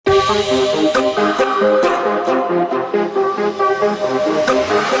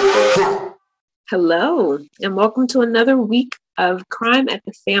Hello, and welcome to another week of Crime at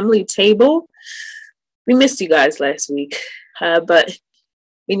the Family Table. We missed you guys last week, but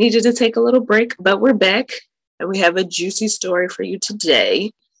we needed to take a little break, but we're back, and we have a juicy story for you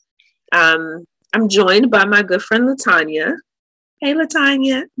today. I'm joined by my good friend, Latanya. Hey,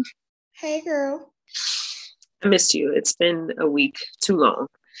 Latanya. Hey, girl. I missed you. It's been a week too long.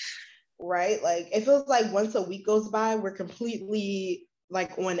 Right? Like, it feels like once a week goes by, we're completely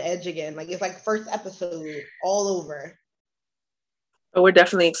like on edge again. Like, it's like first episode all over. But we're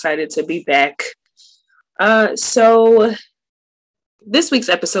definitely excited to be back. So this week's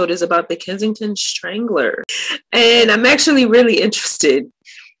episode is about the Kensington Strangler. And I'm actually really interested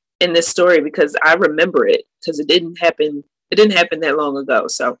in this story because I remember it because it didn't happen that long ago.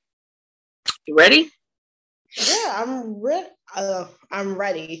 So you ready? Yeah, I'm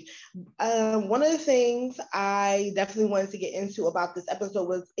ready. One of the things I definitely wanted to get into about this episode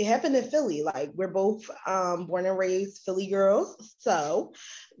was it happened in Philly. Like, we're both born and raised Philly girls. So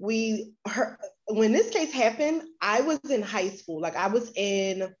when this case happened, I was in high school. Like, I was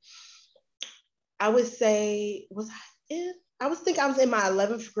in my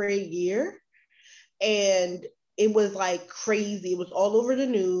 11th grade year. And it was like crazy. It was all over the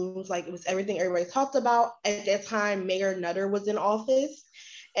news. Like, it was everything everybody talked about. At that time, Mayor Nutter was in office.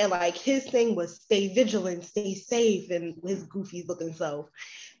 And like, his thing was stay vigilant, stay safe, and his goofy looking self.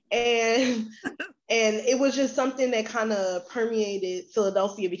 And it was just something that kind of permeated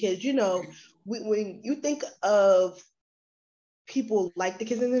Philadelphia because, you know, when you think of people like the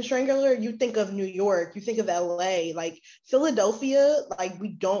Kensington Strangler, you think of New York, you think of LA. Like, Philadelphia, like, we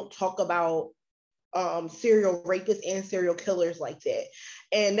don't talk about serial rapists and serial killers like that.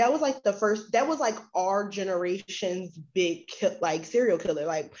 And that was like our generation's big like serial killer.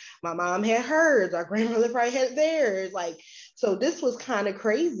 Like, my mom had hers, our grandmother probably had theirs. Like, so this was kind of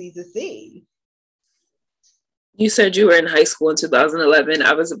crazy to see. You said you were in high school in 2011.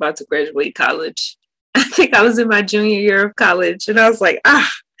 I was about to graduate college. I think I was in my junior year of college, and I was like,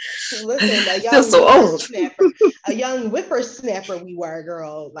 listen, I feel so old. A young whippersnapper we were,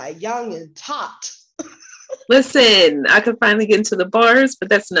 girl, like young and taut. Listen, I could finally get into the bars, but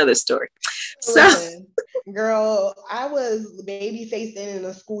that's another story. Listen, girl, I was baby faced in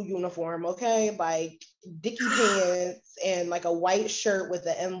a school uniform, okay? Like, dicky pants and like a white shirt with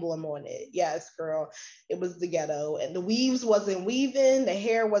the emblem on it. Yes, girl, it was the ghetto. And the weaves wasn't weaving, the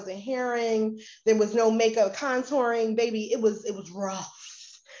hair wasn't hairing, there was no makeup contouring. Baby, it was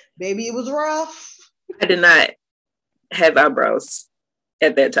rough. Baby, it was rough. I did not have eyebrows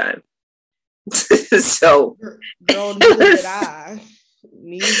at that time. So, girl, neither did I.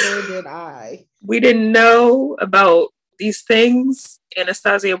 Neither did I. We didn't know about these things.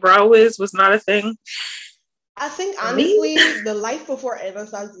 Anastasia Browiz was not a thing. I think honestly, the life before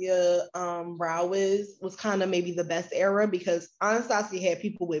Anastasia Browiz was kind of maybe the best era because Anastasia had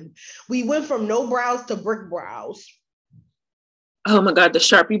people we went from no brows to brick brows. Oh my God, the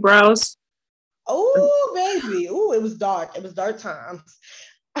Sharpie brows. Oh, baby. Oh, it was dark. It was dark times.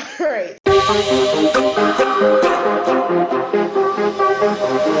 All right.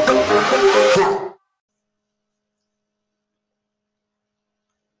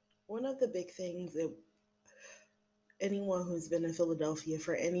 One of the big things that anyone who's been in Philadelphia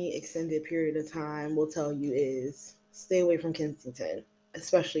for any extended period of time will tell you is stay away from Kensington,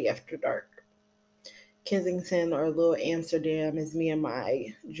 especially after dark. Kensington, or Little Amsterdam, as me and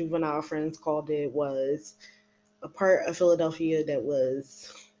my juvenile friends called it, was a part of Philadelphia that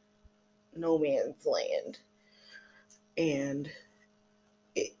was no man's land. And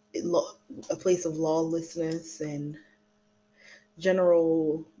a place of lawlessness and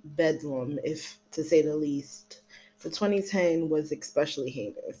general bedlam, if to say the least. The 2010 was especially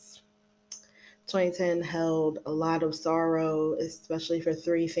heinous. 2010 held a lot of sorrow, especially for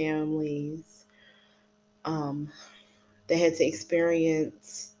three families that had to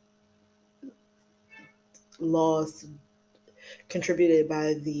experience loss contributed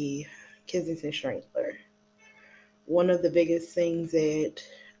by the Kensington Strangler. One of the biggest things that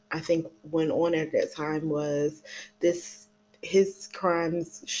I think went on at that time was his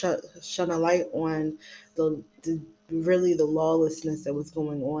crimes shone a light on the lawlessness that was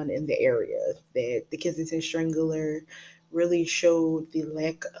going on in the area. That the Kensington Strangler really showed the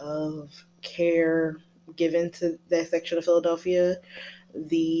lack of care given to that section of Philadelphia,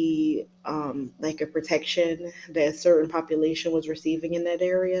 the lack of protection that a certain population was receiving in that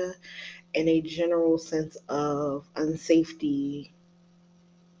area, and a general sense of unsafety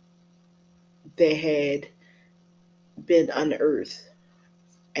that had been unearthed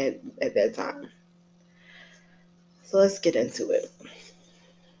at that time. So let's get into it.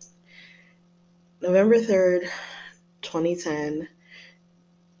 November 3rd, 2010,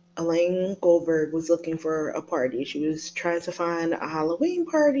 Elaine Goldberg was looking for a party. She was trying to find a Halloween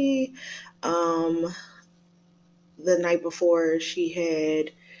party. The night before, she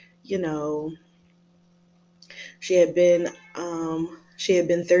had, you know, she had been she had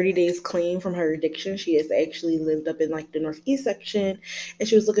been 30 days clean from her addiction. She has actually lived up in like the Northeast section, and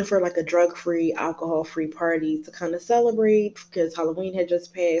she was looking for like a drug-free, alcohol-free party to kind of celebrate because Halloween had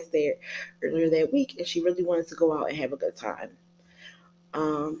just passed there earlier that week, and she really wanted to go out and have a good time.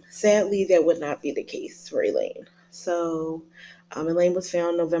 Sadly, that would not be the case for Elaine. So, Elaine was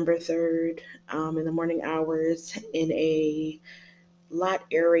found November 3rd in the morning hours in a lot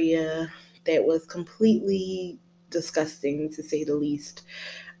area that was completely disgusting, to say the least.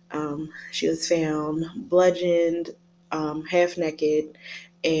 She was found bludgeoned, half naked,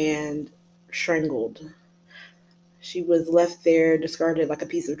 and strangled. She was left there, discarded like a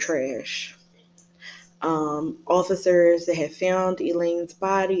piece of trash. Officers that had found Elaine's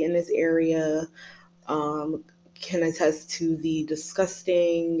body in this area can attest to the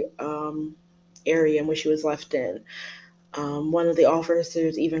disgusting area in which she was left in. One of the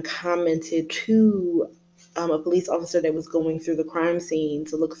officers even commented to a police officer that was going through the crime scene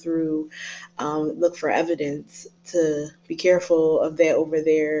to look for evidence, to be careful of that over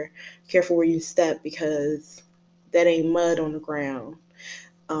there, careful where you step because that ain't mud on the ground.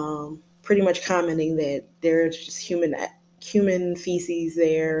 Pretty much commenting that there's just human feces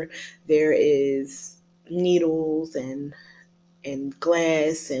there. There is needles and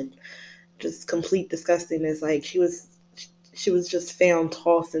glass and just complete disgustingness. Like she was just found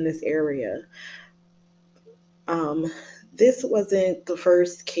tossed in this area. This wasn't the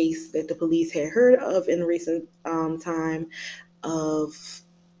first case that the police had heard of in recent time of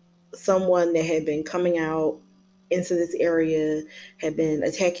someone that had been coming out into this area, had been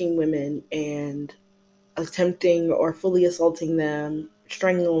attacking women and attempting or fully assaulting them,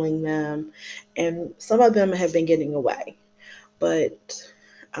 strangling them, and some of them have been getting away. But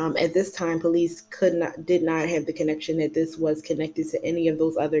at this time, police did not have the connection that this was connected to any of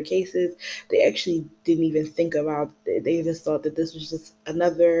those other cases. They actually didn't even think about it. They just thought that this was just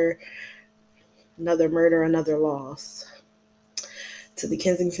another murder, another loss. To the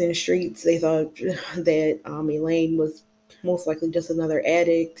Kensington streets, they thought that Elaine was most likely just another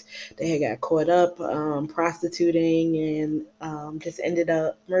addict that had got caught up prostituting and just ended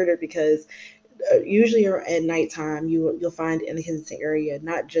up murdered because usually at nighttime you'll find in the Kensington area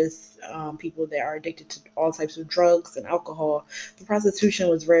not just people that are addicted to all types of drugs and alcohol. The prostitution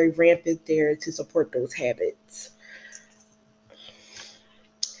was very rampant there to support those habits.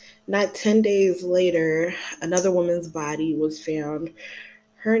 Not 10 days later, another woman's body was found.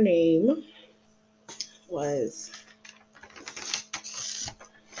 Her name was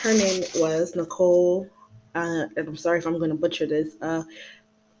Nicole, and I'm sorry if I'm going to butcher this,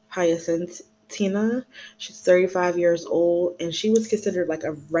 Hyacintina. She's 35 years old, and she was considered like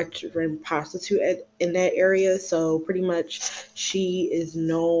a veteran prostitute in that area. So pretty much she is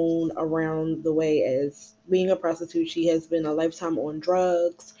known around the way as being a prostitute. She has been a lifetime on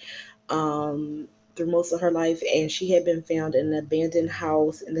drugs through most of her life, and she had been found in an abandoned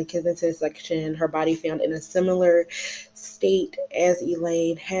house in the Kensington section. Her body found in a similar state as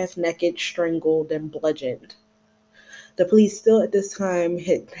Elaine, half naked, strangled, and bludgeoned. The police still at this time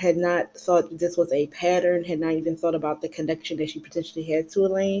had not thought this was a pattern, had not even thought about the connection that she potentially had to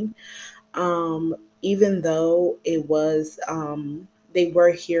Elaine. Even though it was, they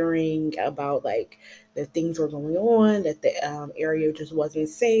were hearing about like that things were going on, that the area just wasn't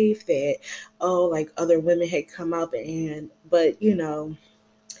safe, that, oh, like other women had come up but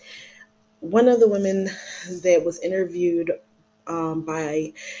one of the women that was interviewed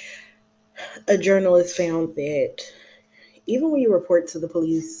by a journalist found that even when you report to the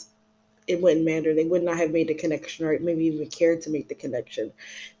police, it wouldn't matter. They would not have made the connection or maybe even cared to make the connection.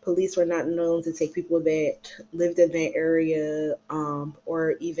 Police were not known to take people that lived in that area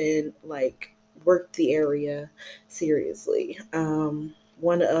or even like worked the area seriously.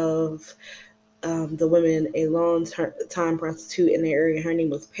 One of the women, a long-time prostitute in the area, her name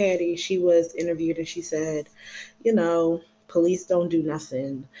was Patty. She was interviewed and she said, police don't do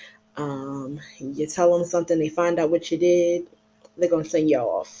nothing. You tell them something, they find out what you did, they're going to send you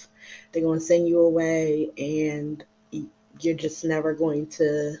off. They're going to send you away, and you're just never going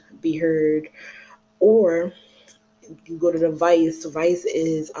to be heard. Or you go to the Vice. Vice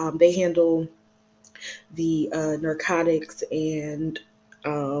is, they handle the narcotics and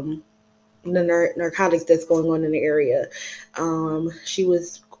the narcotics that's going on in the area.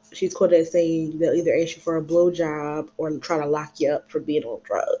 She's quoted as saying they'll either ask you for a blowjob or try to lock you up for being on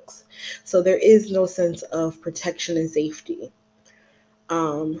drugs. So there is no sense of protection and safety.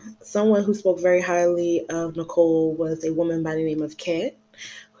 Someone who spoke very highly of Nicole was a woman by the name of Kat,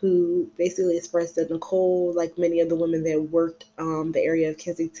 who basically expressed that Nicole, like many of the women that worked the area of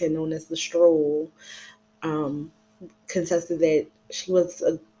Kensington known as the Stroll, um, contested that she was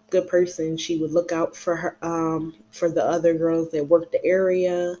a good person. She would look out for her, for the other girls that worked the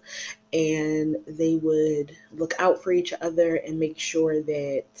area, and they would look out for each other and make sure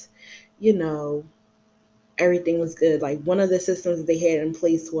that, you know, everything was good. Like one of the systems they had in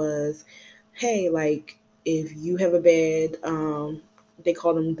place was, hey, like if you have a bad, they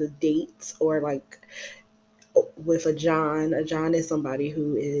call them the dates, or like with a John. A John is somebody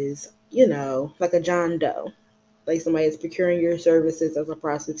who is, like a John Doe, like somebody that's procuring your services as a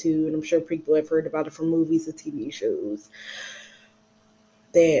prostitute. And I'm sure people have heard about it from movies and TV shows.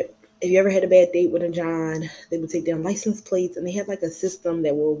 That if you ever had a bad date with a John, they would take their license plates, and they had like a system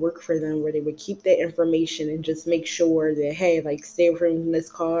that will work for them where they would keep that information and just make sure that, hey, like stay away from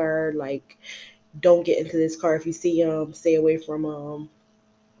this car, like don't get into this car if you see them, stay away from them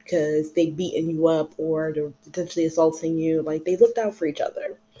because they beating you up or they're potentially assaulting you. Like they looked out for each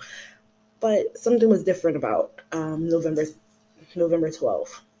other. But something was different about November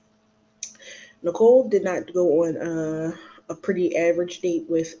 12th. Nicole did not go on a pretty average date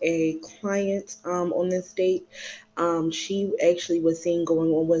with a client on this date. She actually was seen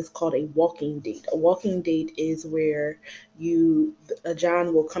going on what's called a walking date. A walking date is where a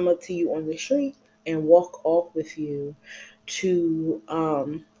John will come up to you on the street and walk off with you to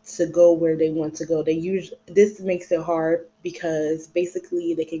go where they want to go. This makes it hard because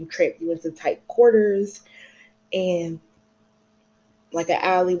basically they can trap you into tight quarters and like an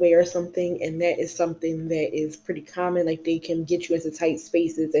alleyway or something, and that is something that is pretty common. Like they can get you into tight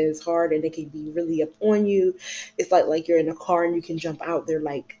spaces and it's hard, and they can be really up on you. It's like you're in a car and you can jump out there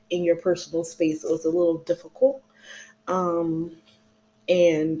like in your personal space, so it's a little difficult.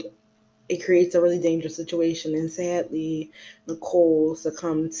 And it creates a really dangerous situation, and sadly Nicole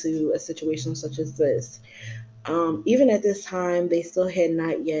succumbed to a situation such as this. Even at this time they still had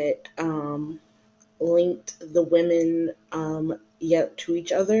not yet linked the women yet to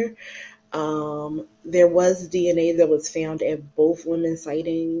each other. There was DNA that was found at both women's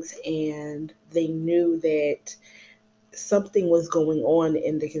sightings, and they knew that something was going on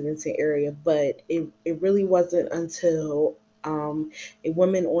in the Kensington area, but it really wasn't until a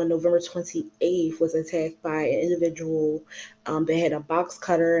woman on November 28th was attacked by an individual that had a box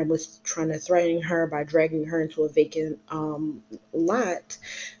cutter and was trying to threaten her by dragging her into a vacant lot,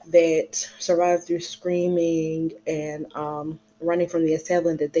 that survived through screaming and running from the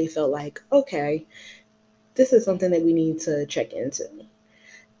assailant, that they felt like, okay, this is something that we need to check into.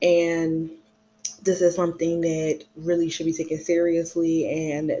 And this is something that really should be taken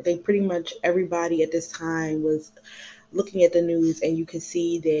seriously. And they pretty much, everybody at this time was looking at the news, and you could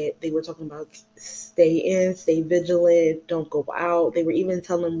see that they were talking about stay in, stay vigilant, don't go out. They were even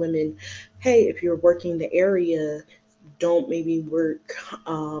telling women, hey, if you're working the area, don't maybe work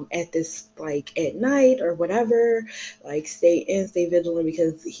at this like at night or whatever. Like stay in, stay vigilant,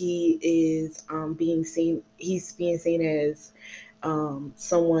 because he is he's being seen as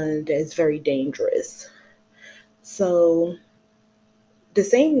someone that's very dangerous. So the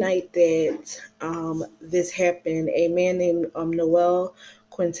same night that this happened, a man named Noel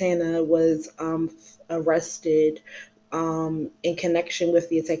Quintana was arrested in connection with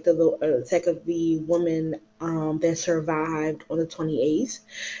the attack of the woman that survived on the 28th.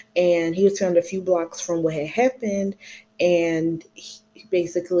 And he was found a few blocks from what had happened, and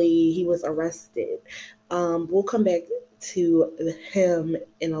he was arrested. We'll come back to him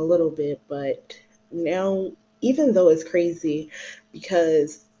in a little bit, but now, even though it's crazy,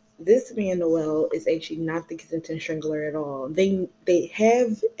 because this man Noel is actually not the Kensington Strangler at all. They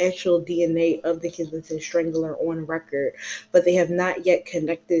have actual DNA of the Kensington Strangler on record, but they have not yet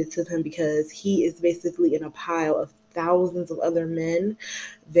connected to him because he is basically in a pile of thousands of other men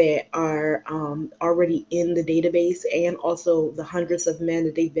that are already in the database, and also the hundreds of men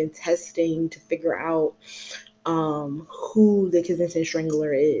that they've been testing to figure out who the Kensington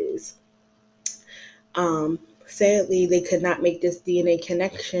Strangler is. Sadly, they could not make this DNA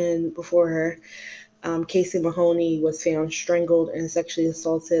connection before Casey Mahoney was found strangled and sexually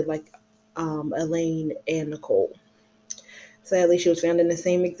assaulted like Elaine and Nicole. Sadly, she was found in the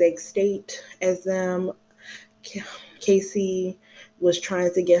same exact state as them. Casey was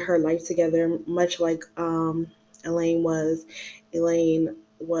trying to get her life together, much like Elaine was. Elaine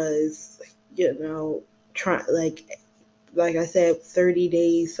was, trying, like I said, 30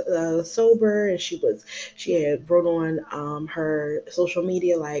 days sober, and she had wrote on her social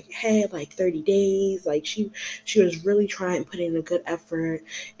media like, hey, like 30 days, like she was really trying, putting in a good effort.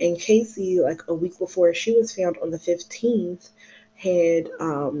 And Casey, like a week before she was found on the 15th, had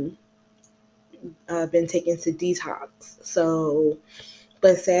been taken to detox. So,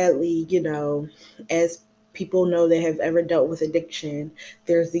 but sadly, as people know that have ever dealt with addiction,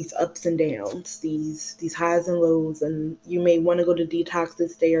 there's these ups and downs, these highs and lows, and you may want to go to detox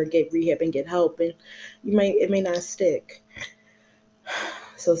this day or get rehab and get help, and it may not stick.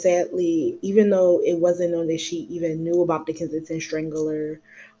 So sadly, even though it wasn't known that she even knew about the Kensington Strangler,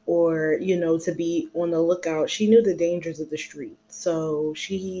 or to be on the lookout, she knew the dangers of the street. So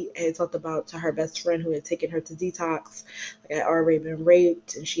she had talked about to her best friend who had taken her to detox, like, had already been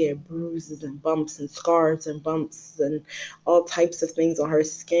raped, and she had bruises and bumps and scars and bumps and all types of things on her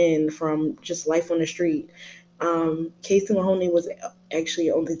skin from just life on the street. Casey Mahoney was actually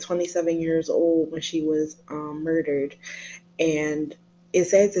only 27 years old when she was murdered, and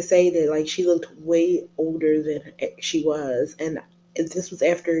it's sad to say that, like, she looked way older than she was, and this was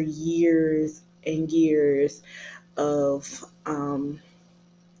after years and years of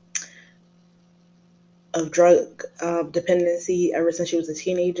drug dependency ever since she was a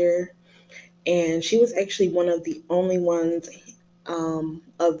teenager. And she was actually one of the only ones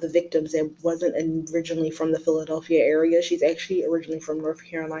of the victims that wasn't originally from the Philadelphia area. She's actually originally from North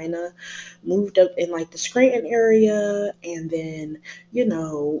Carolina, moved up in like the Scranton area, and then,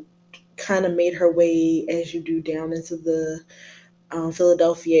 kind of made her way as you do down into the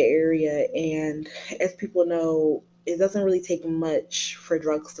Philadelphia area. And as people know, it doesn't really take much for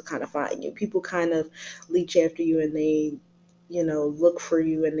drugs to kind of find you. People kind of leech after you, and they, look for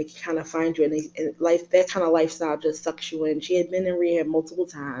you, and they kind of find you, and that kind of lifestyle just sucks you in. She had been in rehab multiple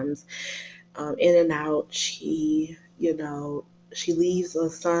times, in and out. She leaves a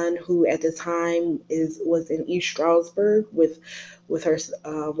son who at the time was in East Stroudsburg with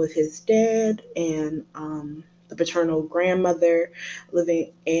his dad and the paternal grandmother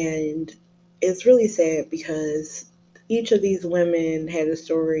living. And it's really sad because each of these women had a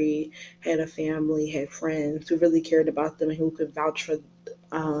story, had a family, had friends who really cared about them and who could vouch for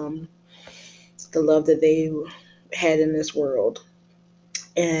um, the love that they had in this world.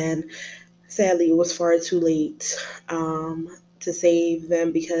 And sadly, it was far too late to save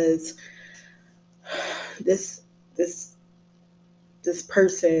them, because this this this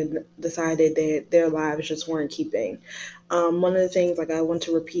person decided that their lives just weren't keeping. One of the things, like, I want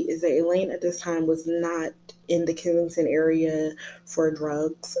to repeat, is that Elaine at this time was not in the Kensington area for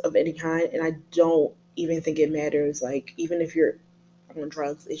drugs of any kind, and I don't even think it matters. Like, even if you're on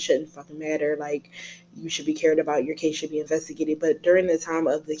drugs, it shouldn't fucking matter. Like, you should be cared about, your case should be investigated. But during the time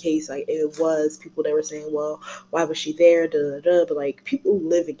of the case, like, it was people that were saying, well, why was she there, da da da. But like, people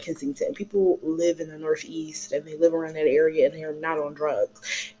live in Kensington, people live in the Northeast, and they live around that area, and they're not on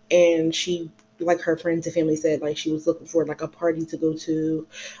drugs. And she, like her friends and family said, like, she was looking for like a party to go to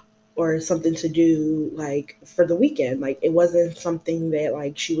or something to do, like, for the weekend. Like, it wasn't something that,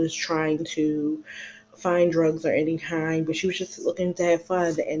 like, she was trying to find drugs or any kind, but she was just looking to have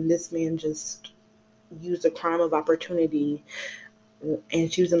fun. And this man just used a crime of opportunity,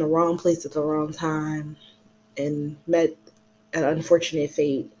 and she was in the wrong place at the wrong time and met an unfortunate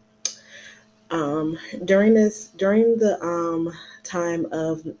fate. During the time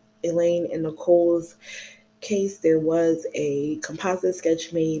of Elaine and Nicole's case, there was a composite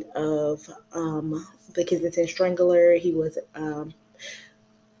sketch made of the Kensington Strangler. He was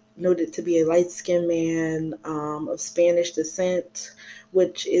noted to be a light-skinned man of Spanish descent,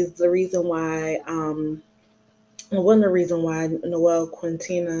 which is the reason why, one of the reasons why Noel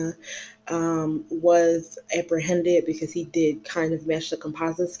Quintina was apprehended, because he did kind of match the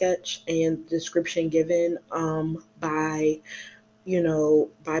composite sketch and description given by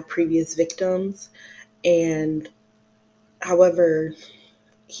previous victims. And however,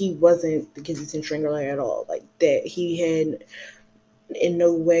 he wasn't the Kensington Strangler at all. Like, that he had in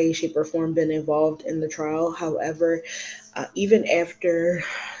no way, shape, or form been involved in the trial. However, even after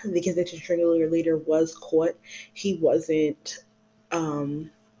the Kensington Strangler later was caught, he wasn't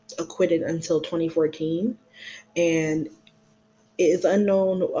acquitted until 2014. And it is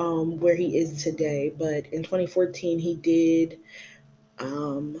unknown where he is today, but in 2014, he did.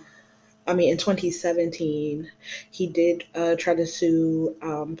 In 2017, he did try to sue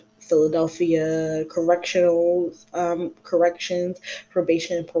Philadelphia Corrections,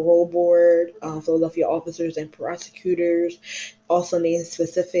 Probation and Parole Board, Philadelphia officers and prosecutors. Also named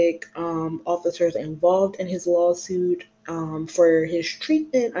specific officers involved in his lawsuit. for his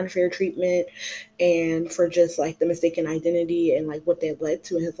treatment, unfair treatment, and for just like the mistaken identity and like what that led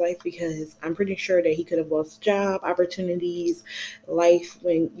to in his life. Because I'm pretty sure that he could have lost job opportunities, life,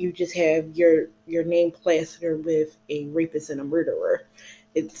 when you just have your name plastered with a rapist and a murderer.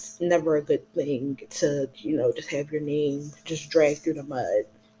 It's never a good thing to just have your name just dragged through the mud.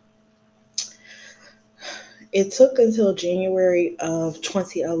 It took until January of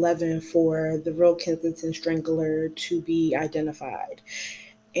 2011 for the real Kensington Strangler to be identified.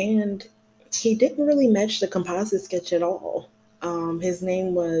 And he didn't really match the composite sketch at all. His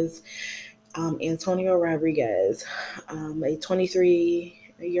name was Antonio Rodriguez, a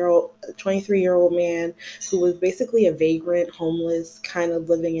 23-year old man who was basically a vagrant, homeless, kind of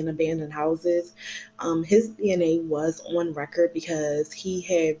living in abandoned houses. His DNA was on record because he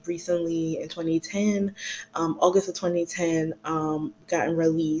had recently, in 2010, August of 2010, gotten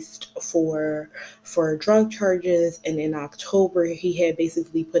released for drug charges, and in October he had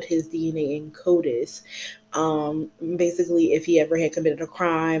basically put his DNA in CODIS. Basically, if he ever had committed a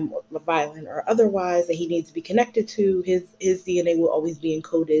crime, or violent or otherwise, that he needs to be connected to, his DNA will always be in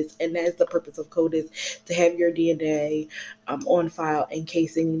CODIS, and that is the purpose of CODIS, to have your DNA on file in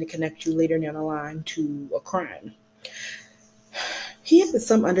case they need to connect you later down the line to a crime. He has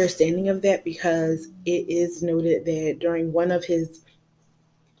some understanding of that because it is noted that during one of his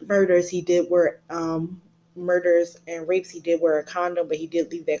murders, he did wear murders and rapes. He did wear a condom, but he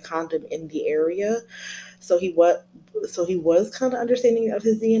did leave that condom in the area. So he was kind of understanding of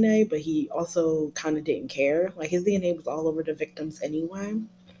his DNA, but he also kind of didn't care. Like, his DNA was all over the victims anyway.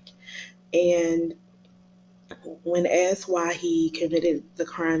 And when asked why he committed the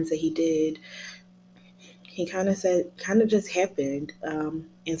crimes that he did, he kind of said, kind of just happened.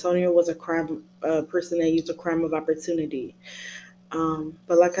 Antonio was a person that used a crime of opportunity.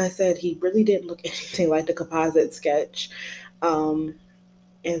 But like I said, he really didn't look anything like the composite sketch. Um,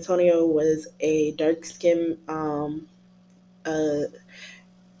 Antonio was a dark skinned uh,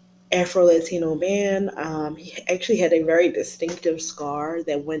 Afro Latino man. He actually had a very distinctive scar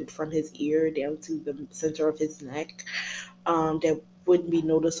that went from his ear down to the center of his neck, that wouldn't be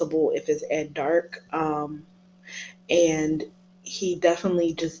noticeable if it's at dark. And he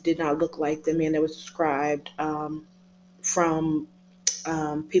definitely just did not look like the man that was described from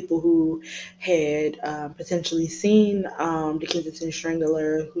people who had potentially seen the Kensington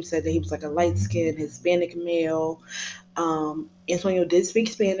Strangler, who said that he was like a light skinned Hispanic male. Antonio did speak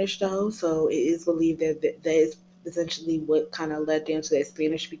Spanish though, so it is believed that is essentially what kind of led down to that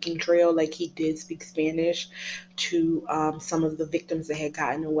Spanish speaking trail. Like, he did speak Spanish to some of the victims that had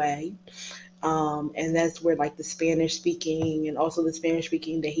gotten away. And that's where like the Spanish speaking, and also the Spanish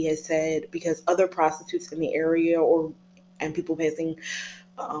speaking that he has said, because other prostitutes in the area, or and people passing,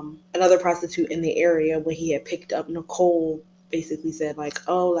 another prostitute in the area, when he had picked up Nicole, basically said like,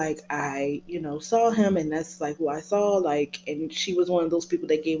 oh, like, I saw him, and that's like who I saw, like, and she was one of those people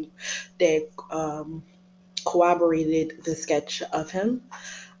that corroborated the sketch of him.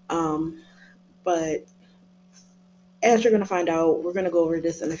 um, but as you're going to find out, we're going to go over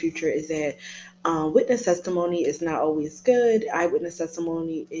this in the future, is that witness testimony is not always good. Eyewitness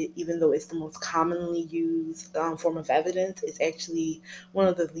testimony, even though it's the most commonly used form of evidence, is actually one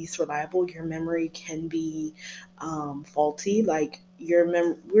of the least reliable. Your memory can be faulty. Like,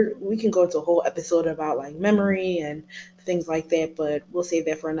 we can go into a whole episode about like memory and things like that, but we'll save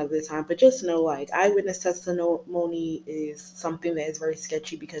that for another time. But just know, like, eyewitness testimony is something that is very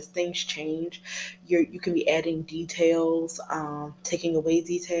sketchy because things change. You can be adding details, taking away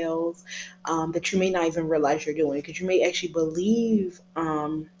details that you may not even realize you're doing, because you may actually believe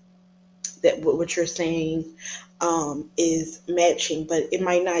that what you're saying is matching, but it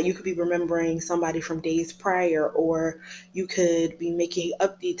might not. You could be remembering somebody from days prior, or you could be making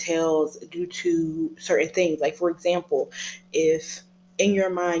up details due to certain things. Like, for example, if in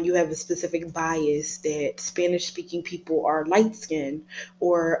your mind you have a specific bias that Spanish speaking people are light skinned,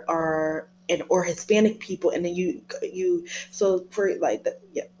 or Hispanic people, and then you so for like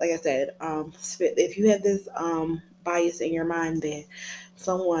yeah, like I said, if you have this bias in your mind that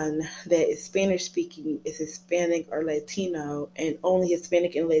someone that is Spanish speaking is Hispanic or Latino, and only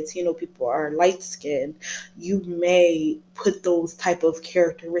Hispanic and Latino people are light skinned, you may put those type of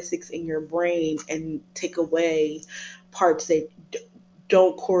characteristics in your brain and take away parts that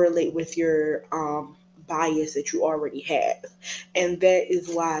don't correlate with your bias that you already have. And that is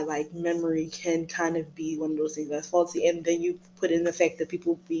why, like, memory can kind of be one of those things that's faulty. And then you put in the fact that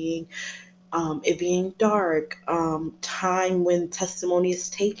people being it being dark, time when testimony is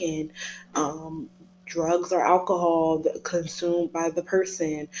taken, drugs or alcohol consumed by the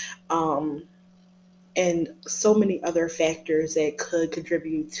person, um, and so many other factors that could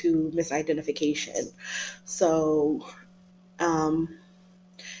contribute to misidentification. So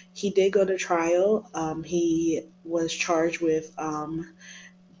he did go to trial. He was charged with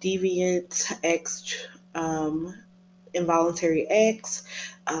deviant acts, involuntary acts,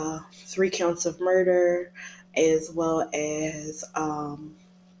 3 counts of murder, as well as uh,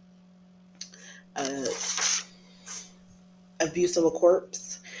 abuse of a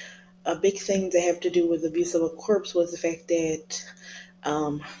corpse. A big thing to have to do with abuse of a corpse was the fact that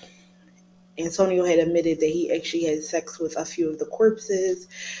um, Antonio had admitted that he actually had sex with a few of the corpses.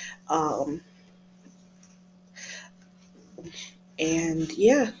 Um, and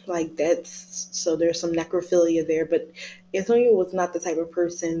yeah, like that's so there's some necrophilia there, but Antonio was not the type of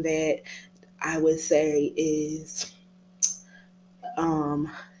person that I would say is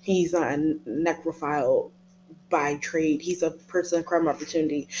he's not a necrophile by trade. He's a person of crime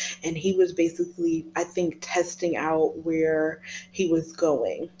opportunity, and he was basically, I think, testing out where he was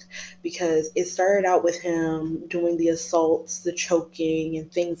going, because it started out with him doing the assaults, the choking, and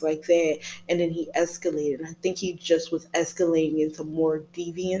things like that, and then he escalated. And I think he just was escalating into more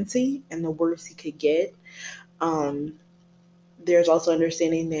deviancy, and the worse he could get. There's also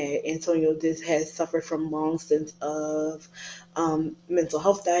understanding that Antonio this has suffered from long stints of mental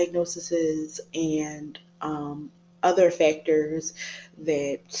health diagnoses and other factors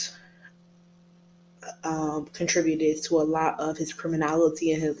that contributed to a lot of his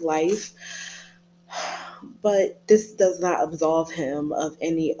criminality in his life. But this does not absolve him of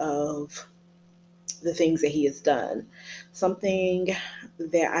any of the things that he has done. Something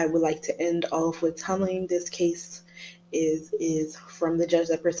that I would like to end off with telling this case is from the judge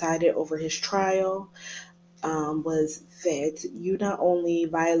that presided over his trial, was that you not only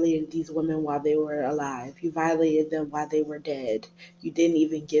violated these women while they were alive, you violated them while they were dead. You didn't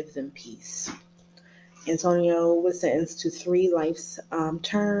even give them peace. Antonio was sentenced to 3 life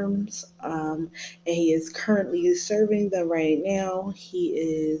terms, and he is currently serving them right now. He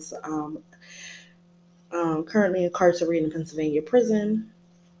is currently incarcerated in Pennsylvania prison.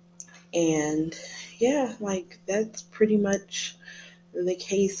 And yeah, like that's pretty much the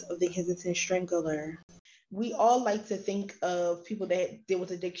case of the Kensington Strangler. We all like to think of people that deal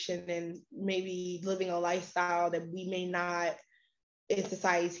with addiction and maybe living a lifestyle that we may not in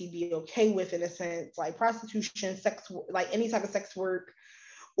society be okay with, in a sense, like prostitution, sex, like any type of sex work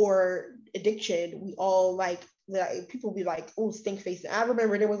or addiction. We all like people be like, oh, stink face. I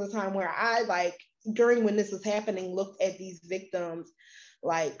remember there was a time where I like during when this was happening looked at these victims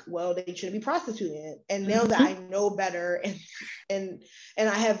like, well, they shouldn't be prostituting. And now that I know better and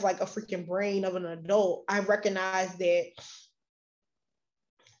I have like a freaking brain of an adult, I recognize that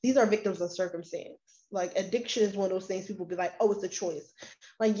these are victims of circumstance. Like addiction is one of those things people be like, oh, it's a choice.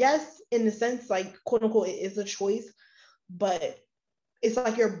 Like, yes, in the sense, like, quote unquote, it is a choice, but it's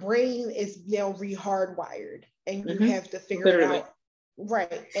like your brain is now rehardwired and you have to figure it out.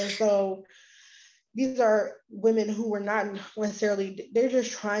 Right. And so these are women who were not necessarily, they're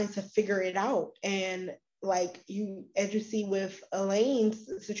just trying to figure it out. And like you, as you see with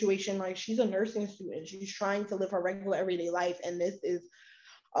Elaine's situation, like she's a nursing student. She's trying to live her regular everyday life. And this is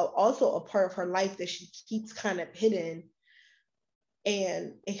also a part of her life that she keeps kind of hidden.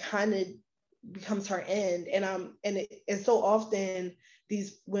 And it kind of becomes her end. And so often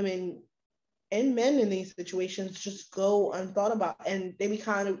these women and men in these situations just go unthought about, and they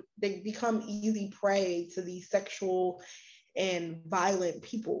become easy prey to these sexual and violent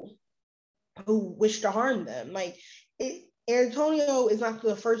people who wish to harm them. Like Antonio is not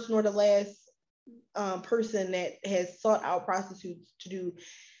the first nor the last person that has sought out prostitutes to do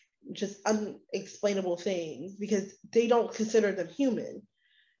just unexplainable things because they don't consider them human.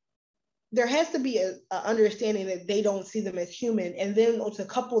 There has to be a understanding that they don't see them as human, and then to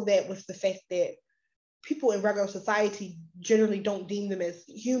couple that with the fact that people in regular society generally don't deem them as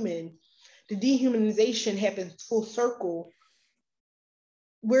human, the dehumanization happens full circle.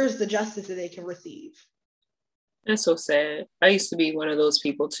 Where's the justice that they can receive? That's so sad. I used to be one of those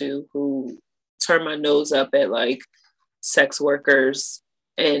people too who turn my nose up at like sex workers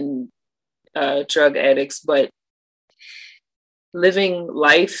and drug addicts, but living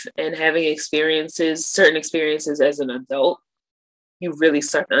life and having certain experiences as an adult, you really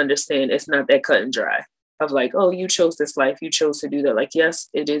start to understand it's not that cut and dry of like, oh, you chose this life, you chose to do that. Like, yes,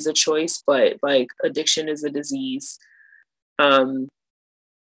 it is a choice, but like addiction is a disease.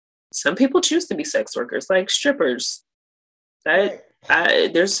 Some people choose to be sex workers, like strippers.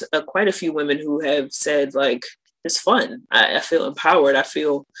 There's quite a few women who have said like, it's fun. I feel empowered. I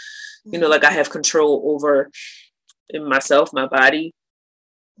feel, like I have control over myself, my body.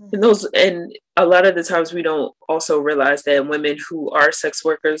 And a lot of the times we don't also realize that women who are sex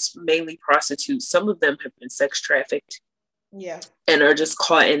workers, mainly prostitutes, some of them have been sex trafficked. Yeah. And are just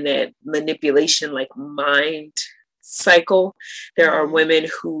caught in that manipulation, like mind cycle. There are women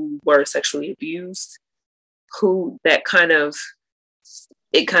who were sexually abused, who that kind of,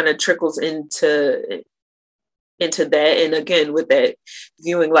 it kind of trickles into that. And again, with that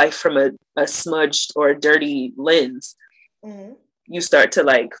viewing life from a smudged or a dirty lens, you start to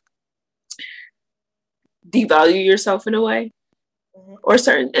like devalue yourself in a way. Or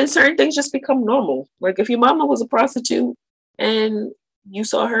certain things just become normal. Like if your mama was a prostitute and you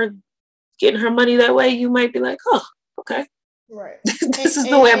saw her getting her money that way, you might be like, oh, okay. Right. This is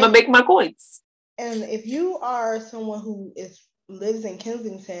the way I'm gonna make my coins. And if you are someone who lives in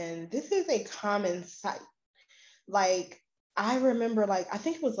Kensington, this is a common sight. Like, I remember, like, I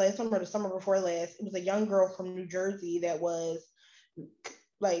think it was last summer or the summer before last, it was a young girl from New Jersey that was,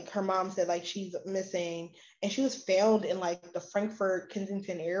 like, her mom said, like, she's missing, and she was found in, like, the Frankfurt,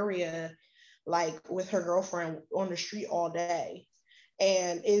 Kensington area, like, with her girlfriend on the street all day.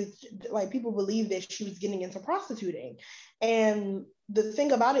 And it's like people believe that she was getting into prostituting. And the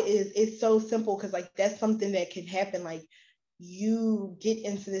thing about it is it's so simple because like that's something that can happen. Like you get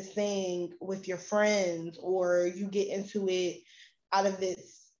into this thing with your friends or you get into it out of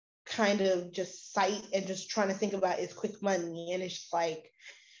this kind of just sight and just trying to think about it's quick money. And it's just like,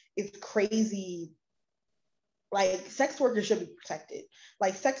 it's crazy. Like sex workers should be protected.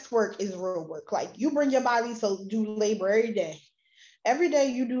 Like sex work is real work. Like you bring your body, so do labor every day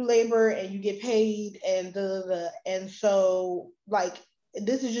you do labor and you get paid and and so like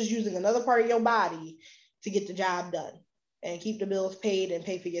this is just using another part of your body to get the job done and keep the bills paid and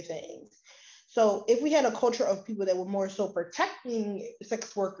pay for your things. So if we had a culture of people that were more so protecting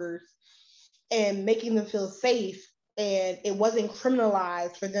sex workers and making them feel safe and it wasn't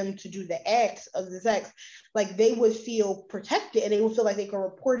criminalized for them to do the acts of the sex, like they would feel protected and they would feel like they could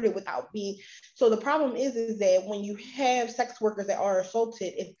report it without being. So the problem is that when you have sex workers that are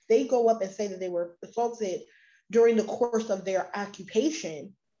assaulted, if they go up and say that they were assaulted during the course of their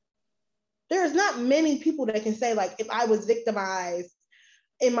occupation, there's not many people that can say like, if I was victimized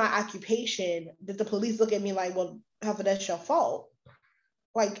in my occupation, that the police look at me like, well, half of that's your fault.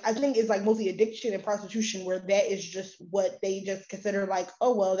 Like I think it's like mostly addiction and prostitution where that is just what they just consider like,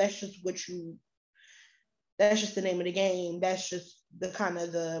 oh well, that's just the name of the game. That's just the kind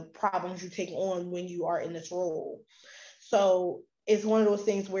of the problems you take on when you are in this role. So it's one of those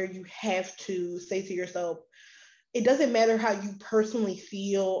things where you have to say to yourself, it doesn't matter how you personally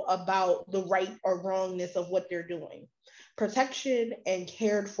feel about the right or wrongness of what they're doing. Protection and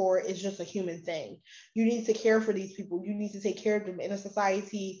cared for is just a human thing. You need to care for these people. You need to take care of them in a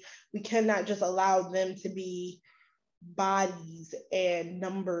society. We cannot just allow them to be bodies and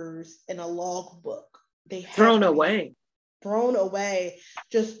numbers in a logbook. They have thrown to away. be thrown away.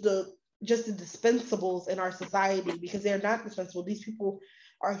 Just the dispensables in our society because they're not dispensable. These people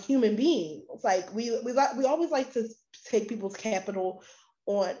are human beings. Like we always like to take people's capital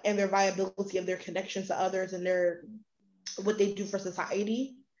on and their viability of their connections to others and their what they do for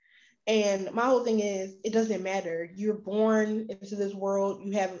society. And my whole thing is it doesn't matter. You're born into this world,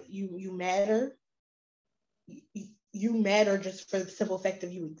 you matter. You matter just for the simple fact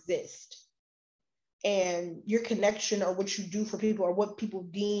of you exist. And your connection or what you do for people or what people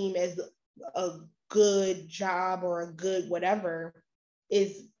deem as a good job or a good whatever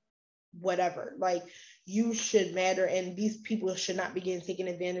is whatever. Like you should matter and these people should not be getting taken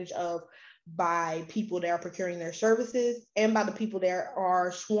advantage of by people that are procuring their services and by the people that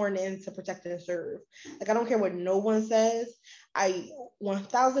are sworn in to protect and serve. Like I don't care what no one says. I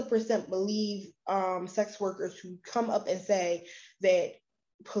 1000% believe sex workers who come up and say that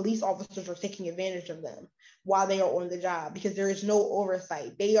police officers are taking advantage of them while they are on the job because there is no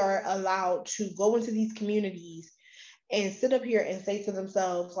oversight. They are allowed to go into these communities and sit up here and say to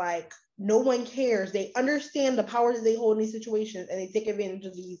themselves, like, no one cares. They understand the power that they hold in these situations and they take advantage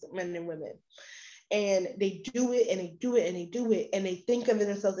of these men and women. And they do it and they do it and they do it and they think of it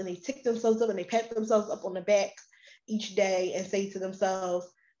themselves and they tick themselves up and they pat themselves up on the back each day and say to themselves,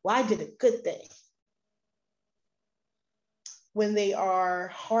 well, I did a good thing. When they are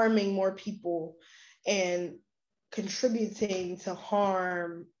harming more people and contributing to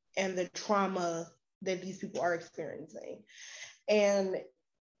harm and the trauma that these people are experiencing. And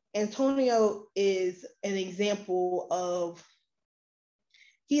Antonio is an example of,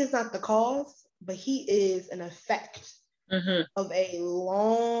 he is not the cause, but he is an effect of a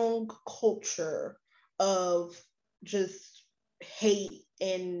long culture of just hate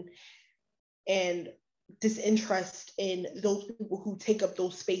and disinterest in those people who take up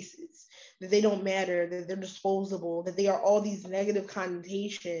those spaces, that they don't matter, that they're disposable, that they are all these negative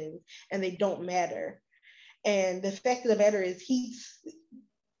connotations and they don't matter. And the fact of the matter is, he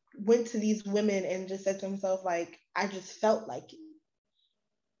went to these women and just said to himself, like, I just felt like it.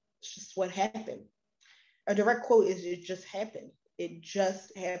 It's just what happened. A direct quote is, it just happened. It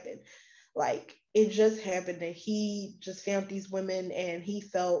just happened. Like, it just happened that he just found these women and he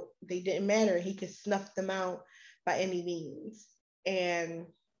felt they didn't matter. He could snuff them out by any means. And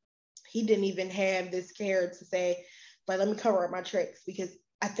he didn't even have this care to say, like, let me cover up my tricks, because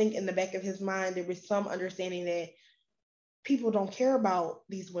I think in the back of his mind, there was some understanding that people don't care about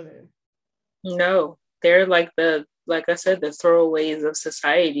these women. No, they're like I said, the throwaways of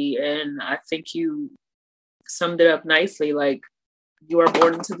society. And I think you summed it up nicely. Like, you are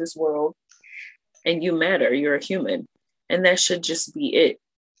born into this world and you matter. You're a human. And that should just be it.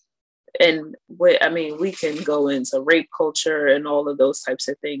 And we can go into rape culture and all of those types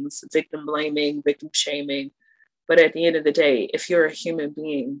of things, victim blaming, victim shaming. But at the end of the day, if you're a human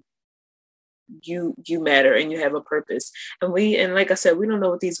being, you matter and you have a purpose. And like I said, we don't know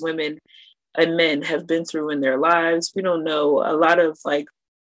what these women and men have been through in their lives. We don't know. A lot of like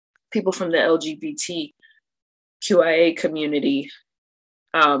people from the LGBTQIA community,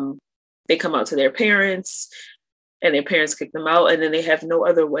 they come out to their parents and their parents kick them out, and then they have no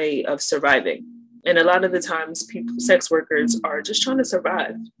other way of surviving. And a lot of the times sex workers are just trying to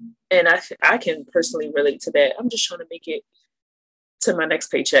survive. And I can personally relate to that. I'm just trying to make it to my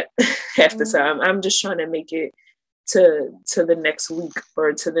next paycheck half the time. I'm just trying to make it to the next week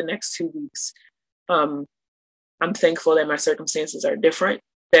or to the next 2 weeks. I'm thankful that my circumstances are different,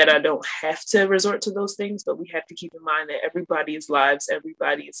 that I don't have to resort to those things, but we have to keep in mind that everybody's lives,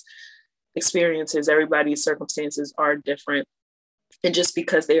 everybody's experiences, everybody's circumstances are different. And just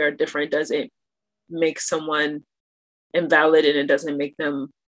because they are different doesn't make someone invalid, and it doesn't make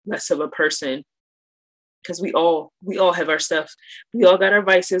them less of a person. Because we all have our stuff. We all got our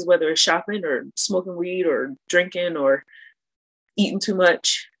vices, whether it's shopping or smoking weed or drinking or eating too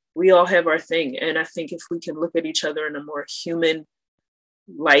much. We all have our thing. And I think if we can look at each other in a more human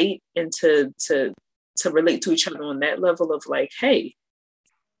light and to relate to each other on that level of like, hey,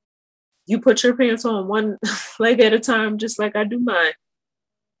 you put your pants on one leg at a time, just like I do mine.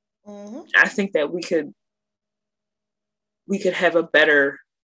 I think that we could have a better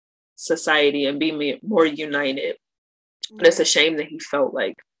society and be more united. But it's a shame that he felt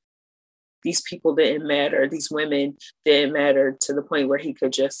like these people didn't matter, these women didn't matter, to the point where he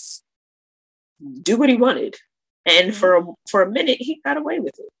could just do what he wanted. And for a minute, he got away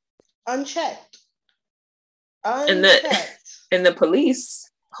with it. Unchecked. And the police,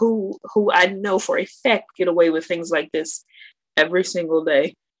 who I know for a fact get away with things like this every single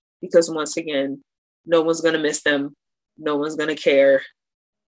day, because once again, no one's going to miss them. No one's going to care.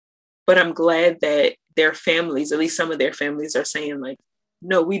 But I'm glad that their families, at least some of their families, are saying like,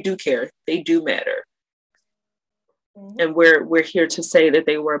 no, we do care. They do matter. And we're here to say that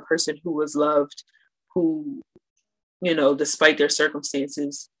they were a person who was loved, who, despite their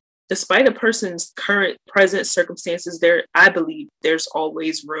circumstances, despite a person's present circumstances, I believe there's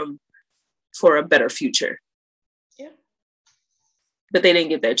always room for a better future. Yeah. But they didn't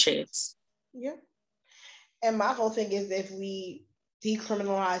get that chance. Yeah. And my whole thing is, if we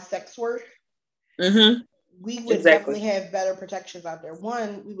decriminalize sex work, we would definitely have better protections out there.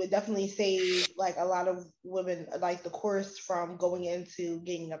 One, we would definitely save like a lot of women, like the chorus, from going into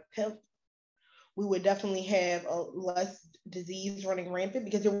getting a pimp. We would definitely have less disease running rampant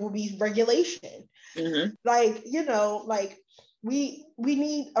because there will be regulation. Like, we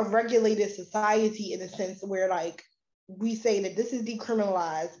need a regulated society, in a sense where like we say that this is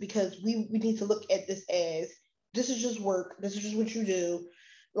decriminalized, because we need to look at this as, this is just work. This is just what you do.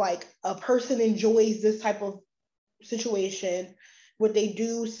 Like, a person enjoys this type of situation. What they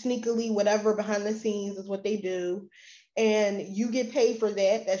do sneakily, whatever, behind the scenes is what they do. And you get paid for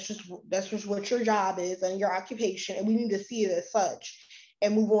that. That's just what your job is and your occupation. And we need to see it as such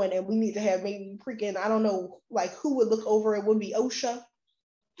and move on. And we need to have maybe freaking, I don't know, like, who would look over it? Would be OSHA.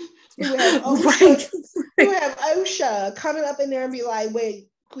 We would have OSHA. We would have OSHA coming up in there and be like, wait,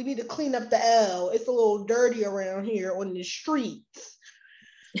 we need to clean up the L. It's a little dirty around here on the streets.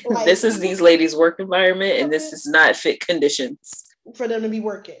 Like, this is these ladies' work environment, and this is not fit conditions for them to be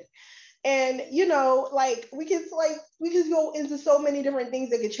working. And like we can go into so many different things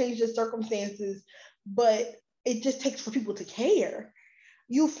that could change the circumstances, but it just takes for people to care.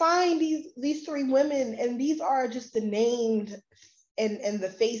 You find these three women, and these are just the named and the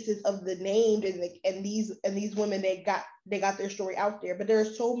faces of the named and these women that got their story out there. But there are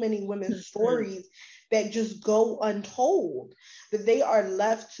so many women's stories that just go untold, that they are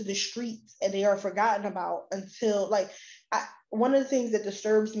left to the streets and they are forgotten about until one of the things that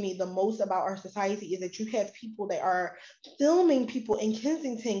disturbs me the most about our society is that you have people that are filming people in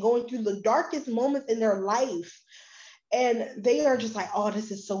Kensington going through the darkest moments in their life, and they are just like, oh,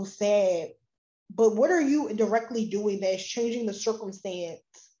 this is so sad. But what are you directly doing that is changing the circumstance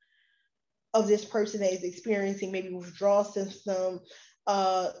of this person that is experiencing maybe withdrawal symptoms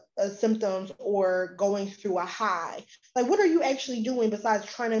or going through a high? Like, what are you actually doing besides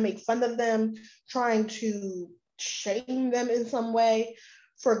trying to make fun of them, trying to shame them in some way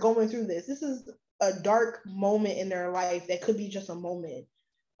for going through this? This is a dark moment in their life that could be just a moment.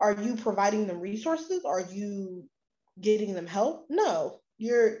 Are you providing them resources? Are you getting them help? No,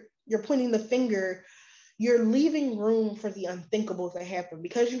 you're pointing the finger. You're leaving room for the unthinkable to happen.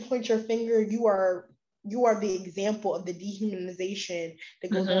 Because you point your finger, you are the example of the dehumanization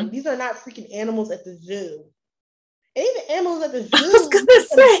that goes on. These are not freaking animals at the zoo. And even animals at the zoo, I was gonna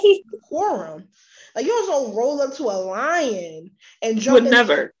say, decorum. Like, you don't roll up to a lion and would jump into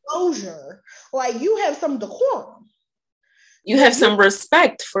never. enclosure. Like, you have some decorum. You have some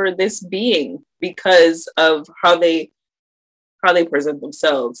respect for this being because of how they present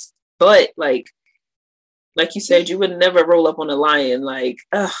themselves. But like you said, you would never roll up on a lion like,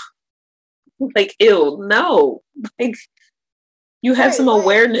 ugh, like, ew, no. Like, you have some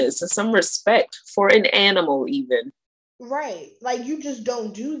awareness and some respect for an animal even. Right. Like, you just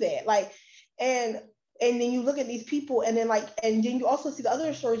don't do that. Like, and then you look at these people, and then and then you also see the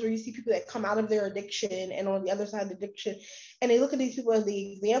other stories where you see people that come out of their addiction and on the other side of the addiction, and they look at these people as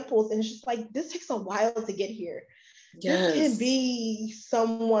the examples, and it's just like, this takes a while to get here. Yes. This can be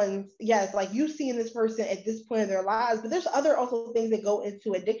someone's, yes, like you seeing this person at this point in their lives, but there's other also things that go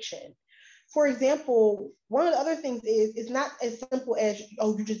into addiction. For example, one of the other things is it's not as simple as,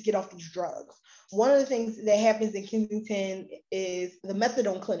 oh, you just get off these drugs. One of the things that happens in Kensington is the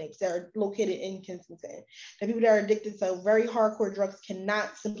methadone clinics that are located in Kensington. The people that are addicted to very hardcore drugs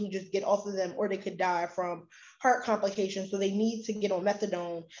cannot simply just get off of them, or they could die from heart complications. So they need to get on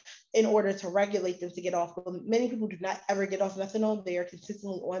methadone in order to regulate them to get off. But many people do not ever get off methadone. They are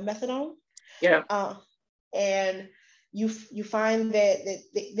consistently on methadone. Yeah. And you find that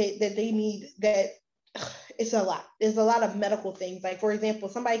they need that. It's a lot. There's a lot of medical things. Like, for example,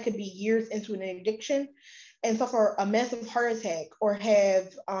 somebody could be years into an addiction and suffer a massive heart attack or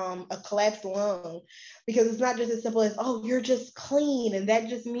have a collapsed lung, because it's not just as simple as, oh, you're just clean, and that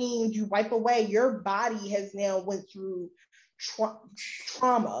just means you wipe away. Your body has now went through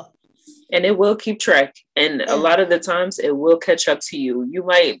trauma. And it will keep track. And a lot of the times it will catch up to you. You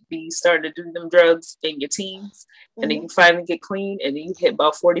might be starting to do them drugs in your teens, and then you finally get clean, and then you hit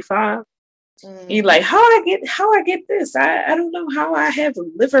about 45. You're like, how I get this? I don't know how I have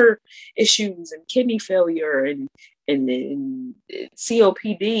liver issues and kidney failure and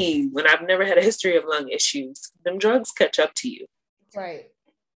COPD when I've never had a history of lung issues. Them drugs catch up to you. Right.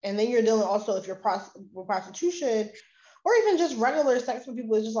 And then you're dealing also, if you're with prostitution or even just regular sex with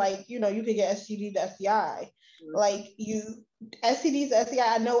people, it's just like, you could get STD to STI. Like, STDs to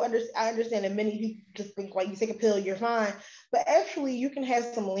STI, I understand that many people just think, like, you take a pill, you're fine. But actually, you can have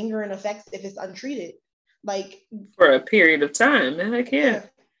some lingering effects if it's untreated. Like, for a period of time. Heck yeah.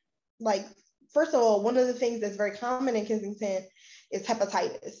 Like, first of all, one of the things that's very common in Kensington is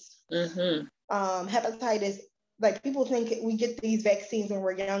hepatitis. Hepatitis, like, people think we get these vaccines when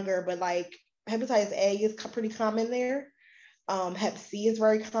we're younger, but like, hepatitis A is pretty common there. Hep C is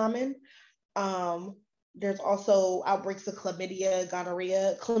very common. There's also outbreaks of chlamydia,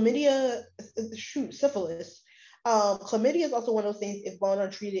 gonorrhea, syphilis. Chlamydia is also one of those things, if well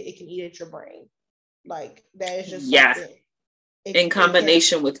untreated, it can eat at your brain. Like, that is just something. In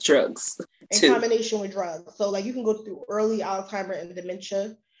combination with drugs. In combination with drugs. So, like, you can go through early Alzheimer and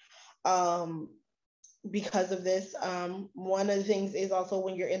dementia because of this. One of the things is also,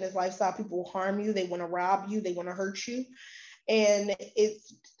 when you're in this lifestyle, people will harm you. They want to rob you. They want to hurt you. And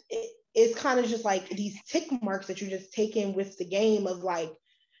it's kind of just like these tick marks that you're just taking with the game of, like,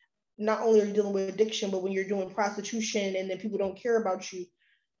 not only are you dealing with addiction, but when you're doing prostitution and then people don't care about you,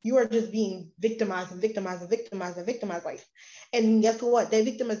 you are just being victimized and victimized and victimized and victimized. Like, and guess what? That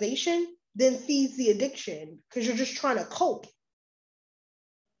victimization then feeds the addiction, because you're just trying to cope.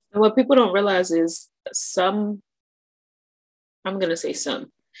 And what people don't realize is some of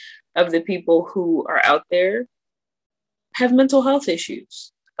the people who are out there have mental health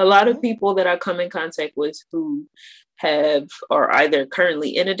issues. A lot of people that I come in contact with who are either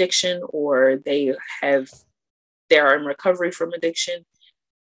currently in addiction or they have that are in recovery from addiction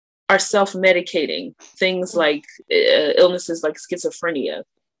are self-medicating. Things like illnesses like schizophrenia.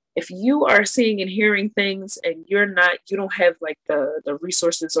 If you are seeing and hearing things and you don't have like the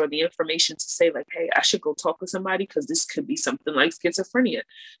resources or the information to say like, hey, I should go talk to somebody because this could be something like schizophrenia,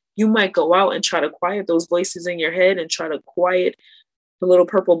 you might go out and try to quiet those voices in your head and try to quiet the little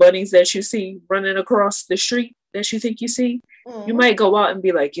purple bunnies that you see running across the street that you think you see. You might go out and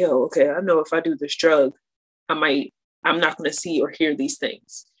be like, yo, okay, I know if I do this drug, I'm not going to see or hear these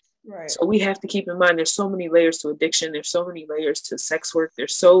things. Right. So we have to keep in mind there's so many layers to addiction. There's so many layers to sex work.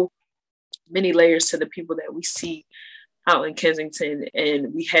 There's so many layers to the people that we see out in Kensington.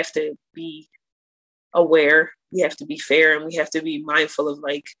 And we have to be aware. We have to be fair, and we have to be mindful of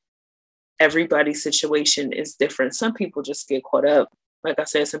like everybody's situation is different. Some people just get caught up. Like I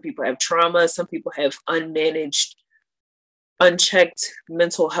said, some people have trauma. Some people have unmanaged, unchecked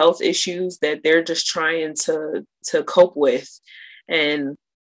mental health issues that they're just trying to cope with. And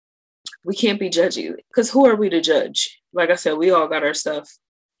we can't be judgy because who are we to judge? Like I said, we all got our stuff.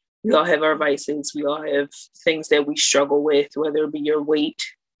 We all have our vices. We all have things that we struggle with, whether it be your weight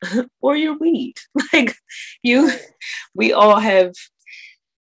or your weed. Like you, we all have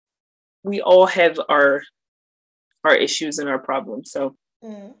our issues and our problems. So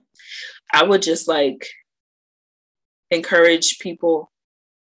I would just like encourage people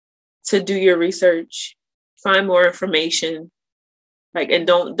to do your research, find more information, like, and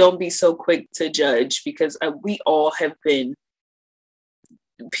don't be so quick to judge, because we all have been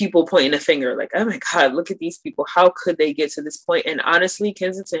people pointing a finger like, oh my God, look at these people. How could they get to this point? And honestly,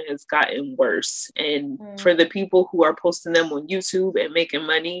 Kensington has gotten worse. And for the people who are posting them on YouTube and making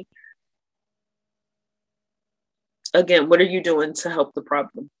money, again, what are you doing to help the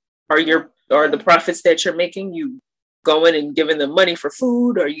problem? Are the profits that you're making, you going and giving them money for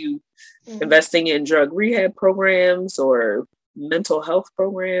food? Are you investing in drug rehab programs or mental health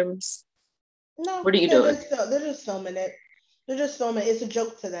programs? No, what are you doing? They're just filming it. They're just filming. It's a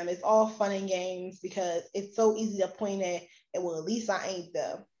joke to them. It's all fun and games because it's so easy to point at, and well, at least I ain't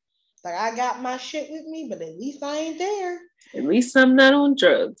them. Like, I got my shit with me, but at least I ain't there. At least I'm not on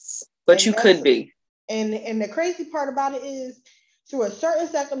drugs, but and you could be. And the crazy part about it is, through a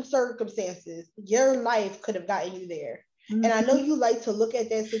certain circumstances, your life could have gotten you there. Mm-hmm. And I know you like to look at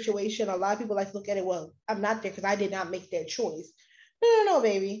that situation. A lot of people like to look at it, well, I'm not there because I did not make that choice. No,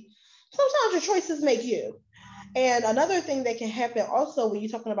 baby. Sometimes your choices make you. And another thing that can happen also when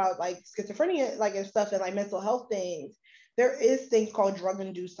you're talking about like schizophrenia, like and stuff, and like mental health things, there is things called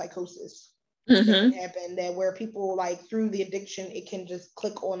drug-induced psychosis that can happen, that where people like through the addiction, it can just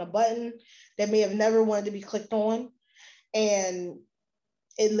click on a button that may have never wanted to be clicked on, and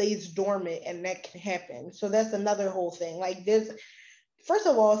it lays dormant, and that can happen. So that's another whole thing. Like, first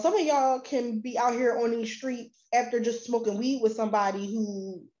of all, some of y'all can be out here on these streets after just smoking weed with somebody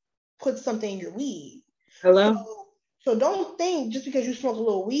who puts something in your weed. Hello. So don't think just because you smoke a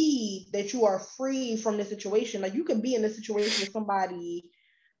little weed that you are free from the situation. Like, you can be in a situation where somebody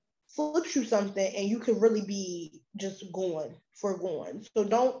flips you something and you could really be just going. So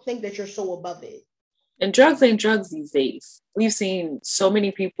don't think that you're so above it. And drugs ain't drugs these days. We've seen so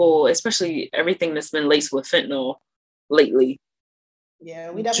many people, especially everything that's been laced with fentanyl lately.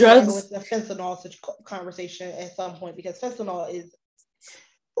 Yeah, we definitely gotta go with the fentanyl conversation at some point, because fentanyl is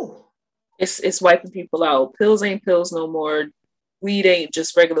it's wiping people out. Pills ain't pills no more. Weed ain't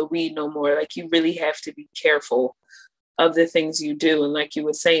just regular weed no more. Like, you really have to be careful of the things you do. And like you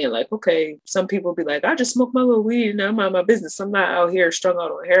were saying, like, okay, some people be like, I just smoke my little weed and I'm out of my business. I'm not out here strung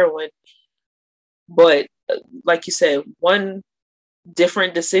out on heroin. But like you said, one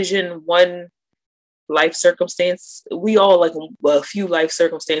different decision, one life circumstance, we all like a few life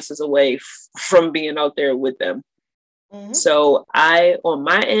circumstances away from being out there with them. So on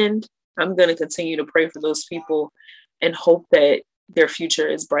my end, I'm going to continue to pray for those people and hope that their future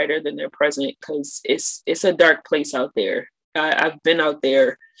is brighter than their present, because it's a dark place out there. I've been out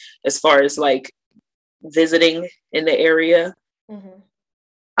there as far as like visiting in the area.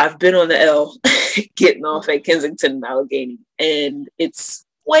 I've been on the L getting off at Kensington and Allegheny, and it's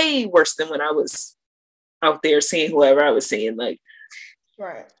way worse than when I was out there seeing whoever I was seeing. Like,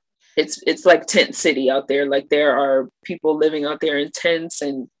 it's like tent city out there. Like, there are people living out there in tents,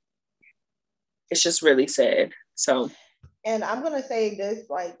 and it's just really sad. So, and I'm gonna say this,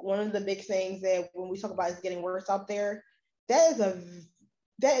 like, one of the big things that when we talk about is getting worse out there, that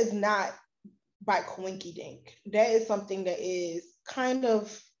is not by coinky dink. That is something that is kind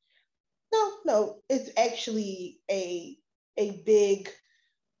of no, it's actually a big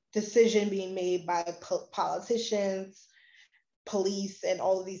decision being made by politicians, police, and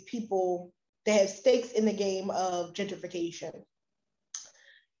all of these people They have stakes in the game of gentrification.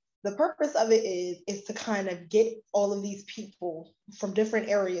 The purpose of it is to kind of get all of these people from different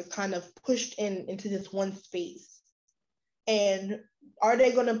areas kind of pushed into this one space. And are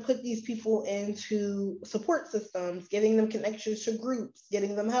they going to put these people into support systems, getting them connections to groups,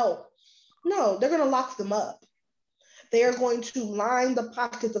 getting them help? No, they're going to lock them up. They are going to line the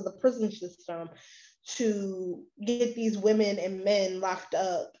pockets of the prison system to get these women and men locked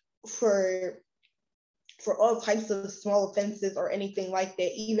up for all types of small offenses or anything like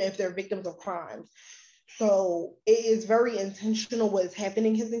that, even if they're victims of crimes. So it is very intentional what's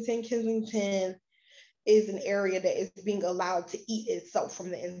happening in Kensington. Kensington is an area that is being allowed to eat itself from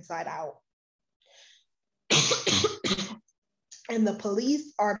the inside out. And the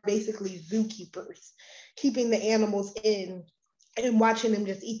police are basically zookeepers, keeping the animals in and watching them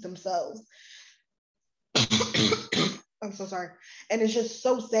just eat themselves. I'm so sorry. And it's just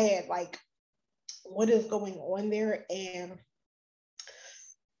so sad, like, what is going on there. And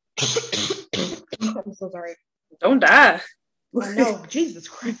I'm so sorry. Don't die. I know, Jesus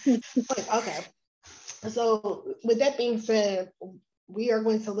Christ. Like, okay. So with that being said, we are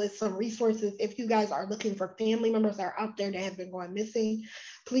going to list some resources. If you guys are looking for family members that are out there that have been going missing,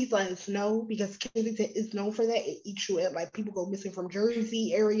 please let us know, because Kensington is known for that. It eats you at, like, people go missing from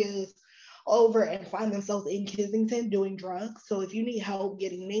Jersey areas over and find themselves in Kensington doing drugs. So if you need help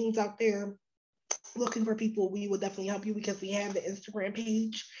getting names out there, looking for people, we will definitely help you, because we have the Instagram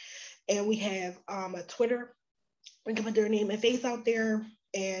page and we have a Twitter. We can put their name and face out there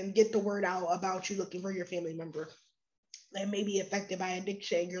and get the word out about you looking for your family member that may be affected by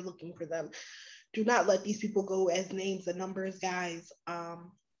addiction. You're looking for them. Do not let these people go as names and numbers, guys. I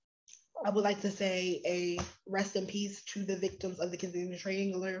would like to say a rest in peace to the victims of the Kensington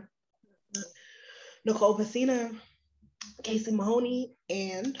Strangler, Nicole Pacina, Casey Mahoney,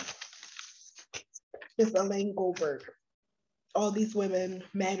 and Miss Elaine Goldberg. All these women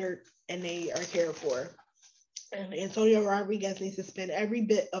mattered and they are cared for. And Antonio Rodriguez needs to spend every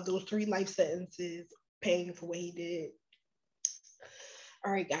bit of those 3 life sentences paying for what he did.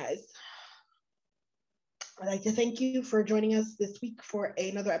 All right, guys. I'd like to thank you for joining us this week for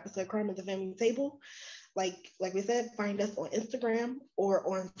another episode of Crime at the Family Table. Like we said, find us on Instagram or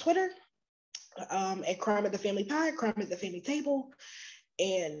on Twitter at Crime at the Family Pod, Crime at the Family Table.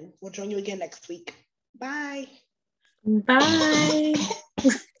 And we'll join you again next week. Bye. Bye.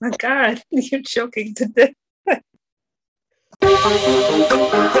 My God, you're choking to death.